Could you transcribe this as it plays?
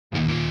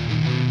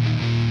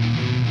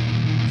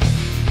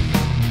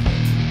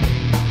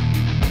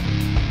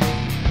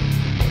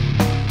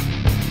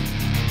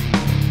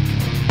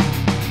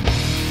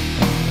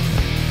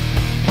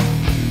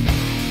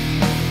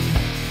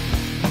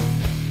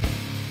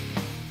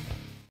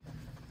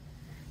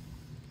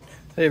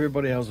Hey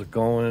everybody, how's it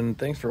going?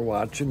 Thanks for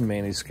watching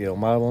Manny Scale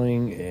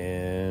Modeling,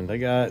 and I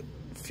got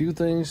a few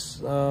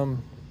things.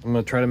 I'm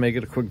gonna try to make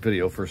it a quick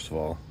video first of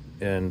all,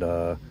 and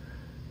got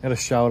a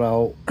shout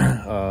out.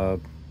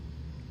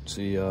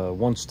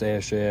 One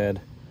stash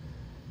ad,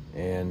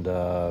 and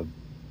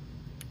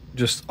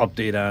just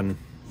update on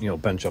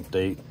bench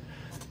update.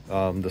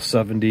 The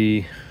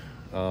 70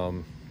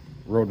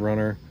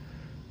 Roadrunner,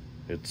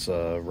 it's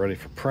ready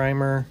for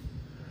primer,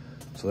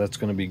 so that's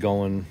going to be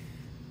going.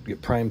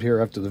 Get primed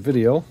here after the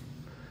video.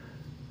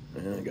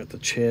 And I got the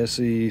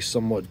chassis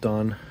somewhat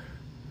done.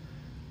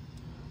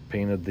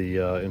 Painted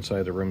the inside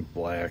of the rim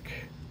black.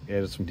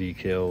 Added some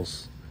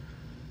decals.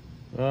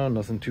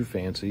 Nothing too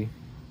fancy.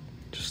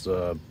 Just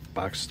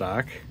box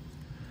stock.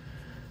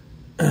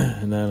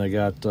 And then I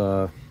got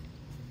the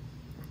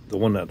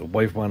one that the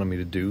wife wanted me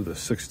to do, the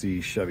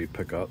 60 Chevy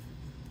pickup,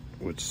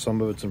 which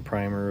some of it's in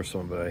primer,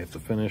 some of it I have to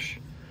finish.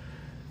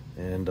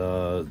 And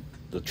the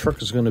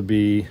truck is going to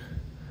be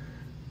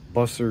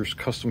Buster's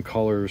Custom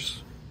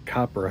Colors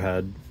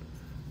Copperhead,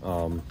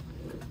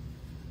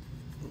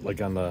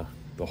 like on the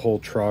whole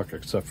truck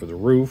except for the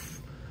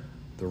roof.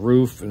 The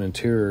roof and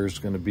interior is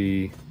going to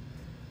be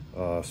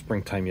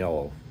springtime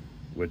yellow,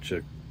 which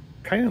it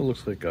kind of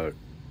looks like a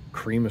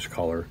creamish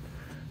color.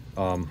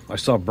 I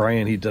saw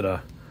Brian, he did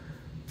a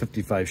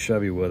 55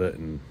 Chevy with it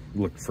and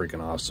looked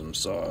freaking awesome,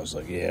 so I was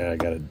like, yeah,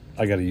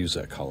 I gotta use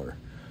that color.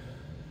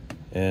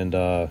 And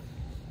the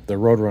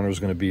Roadrunner is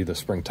going to be the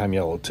springtime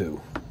yellow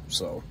too,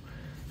 so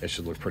it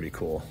should look pretty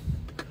cool.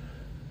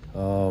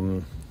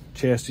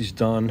 Chassis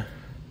done,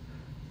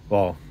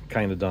 well,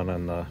 kind of done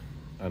on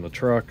the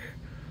truck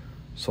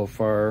so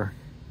far.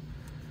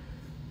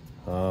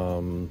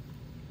 I'm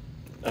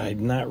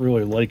not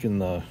really liking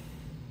the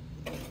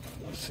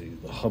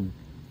hub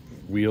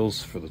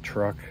wheels for the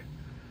truck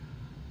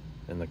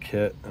and the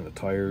kit and the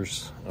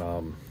tires.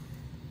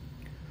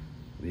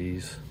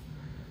 These,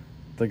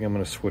 I think I'm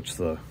going to switch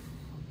the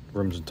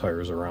rims and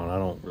tires around. I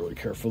don't really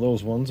care for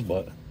those ones,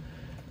 but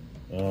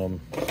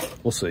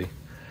we'll see.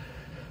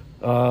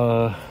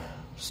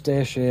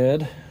 Stash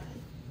ad.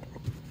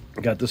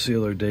 Got this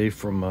the other day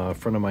from a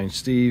friend of mine,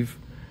 Steve.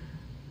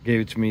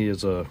 Gave it to me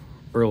as a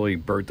early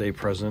birthday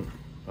present,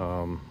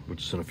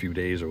 which is in a few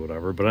days or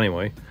whatever. But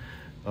anyway,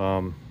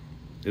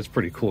 it's a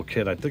pretty cool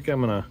kit. I think I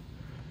don't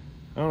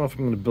know if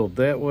I'm gonna build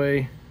that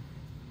way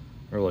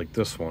or like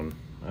this one.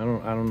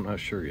 I'm not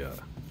sure yet.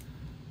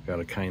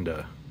 Gotta kind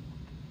of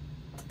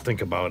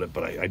think about it,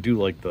 but I do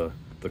like the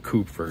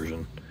coupe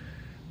version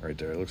right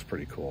there. It looks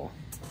pretty cool.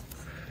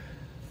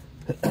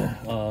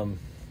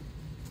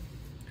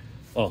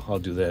 I'll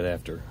do that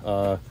after.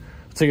 Let's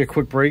take a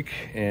quick break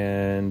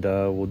and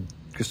we'll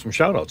get some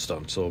shout outs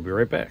done, so we'll be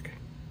right back.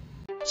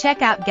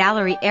 Check out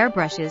Gaahleri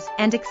airbrushes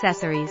and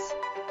accessories.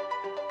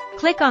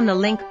 Click on the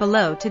link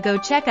below to go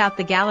check out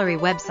the Gaahleri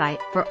website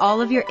for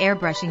all of your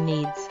airbrushing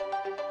needs.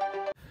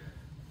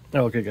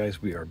 Okay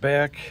guys, we are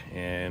back,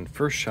 and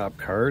first shop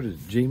card is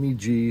Jamie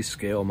G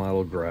Scale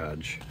Model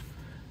Garage.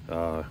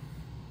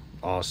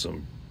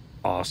 Awesome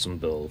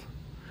build.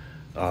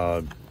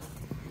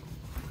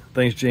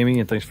 Thanks Jamie,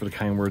 and thanks for the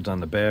kind words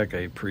on the back. I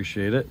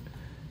appreciate it.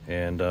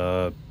 And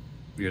if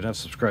you're not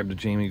subscribed to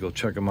Jamie, go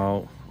check him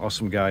out.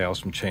 Awesome guy,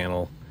 awesome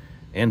channel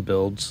and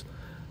builds.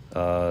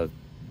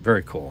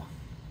 Very cool.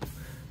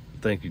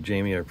 Thank you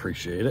Jamie, I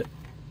appreciate it.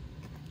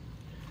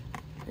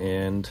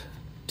 And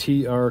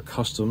TR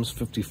Customs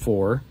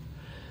 54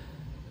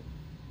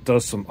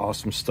 does some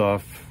awesome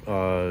stuff.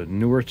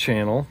 Newer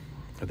channel.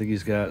 I think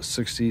he's got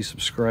 60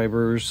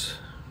 subscribers.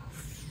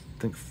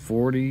 I think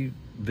 40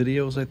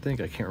 videos,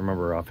 I can't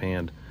remember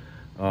offhand.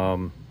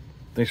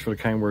 Thanks for the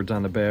kind words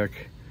on the back.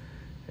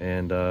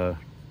 And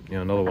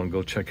another one,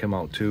 go check him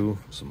out too.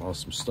 Some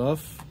awesome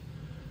stuff.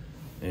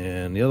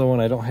 And the other one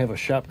I don't have a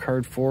shop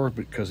card for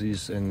because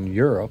he's in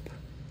Europe,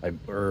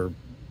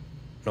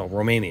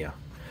 Romania.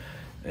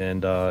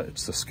 And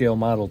it's the Scale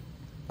Model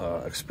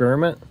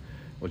Experiment,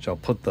 which I'll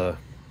put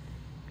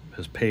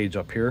his page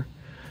up here.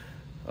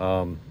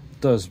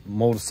 Does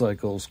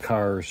motorcycles,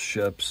 cars,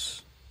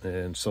 ships,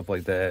 and stuff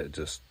like that.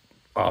 Just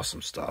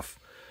awesome stuff.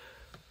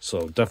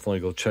 So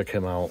definitely go check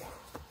him out.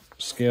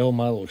 Scale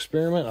Model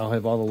Experiment. I'll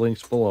have all the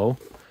links below.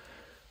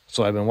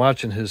 So I've been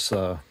watching his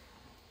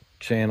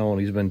channel, and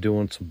he's been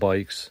doing some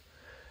bikes,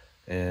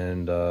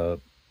 and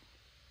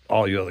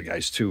all you other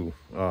guys too.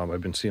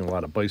 I've been seeing a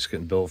lot of bikes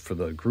getting built for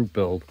the group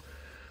build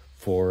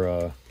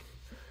for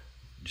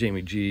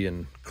Jamie G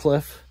and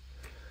Cliff.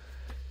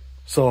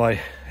 So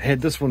I had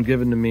this one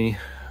given to me.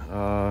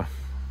 I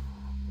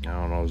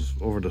don't know. It was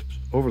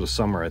over the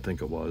summer, I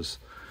think it was.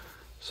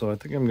 So I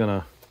think I'm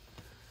gonna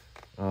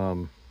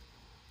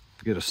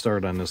get a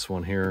start on this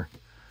one here.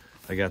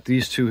 I got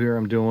these two here.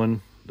 I'm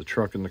doing the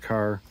truck and the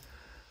car.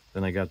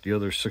 Then I got the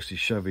other 60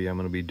 Chevy I'm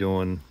gonna be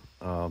doing.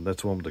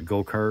 That's the one with the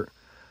go-kart.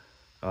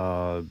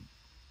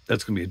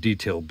 That's gonna be a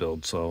detailed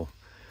build, so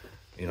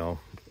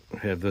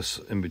have this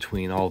in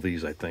between all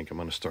these. I think I'm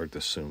gonna start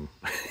this soon.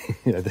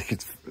 I think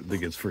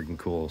it's freaking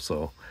cool.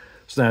 So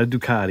it's not a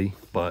Ducati,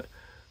 but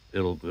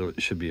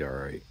it should be all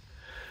right.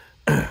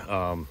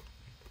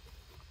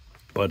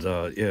 But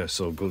yeah,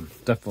 so go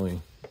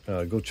definitely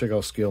go check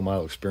out Scale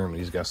Model Experiment.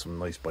 He's got some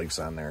nice bikes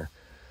on there.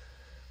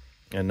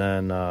 And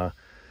then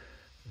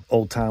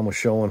old Tom was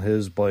showing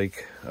his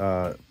bike,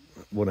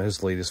 one of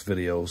his latest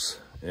videos,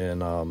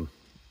 and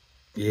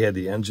he had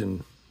the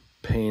engine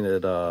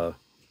painted to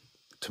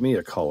me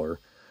a color.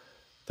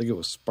 I think it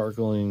was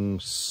sparkling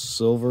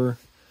silver.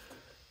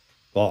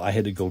 Well, I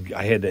had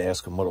to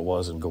ask him what it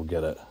was and go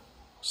get it.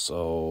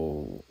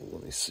 So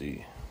let me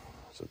see.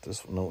 Is it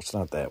this one? No, it's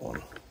not that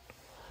one.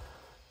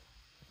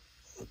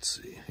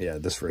 Let's see. Yeah,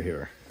 this right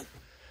here.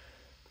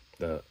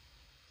 The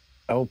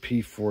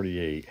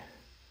LP48.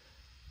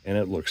 And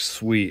it looks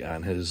sweet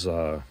on his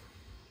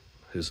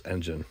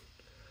engine,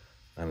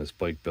 on his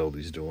bike build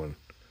he's doing.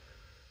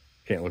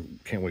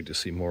 Can't wait to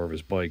see more of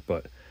his bike,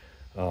 but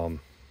so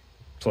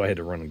I had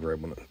to run and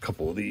grab a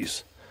couple of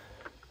these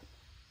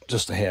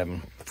just to have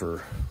them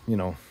for, you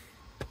know,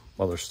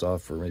 other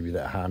stuff, or maybe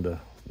that Honda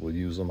will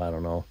use them. I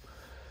don't know.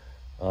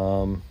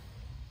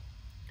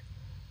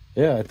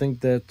 Yeah, I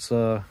think that's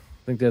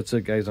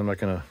it, guys. I'm not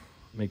gonna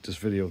make this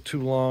video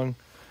too long,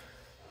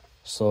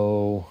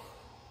 so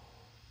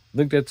I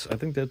think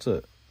that's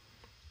it.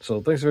 So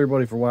thanks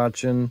everybody for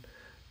watching.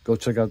 Go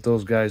check out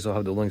those guys. I'll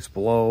have the links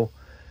below.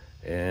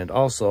 And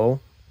also,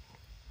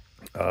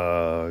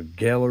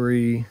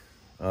 Gaahleri,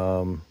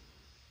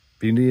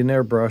 if you need an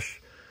airbrush,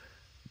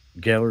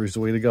 Gaahlerie's the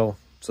way to go.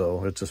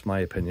 So it's just my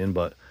opinion,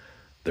 but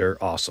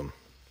they're awesome.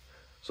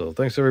 So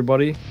thanks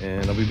everybody,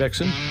 and I'll be back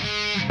soon.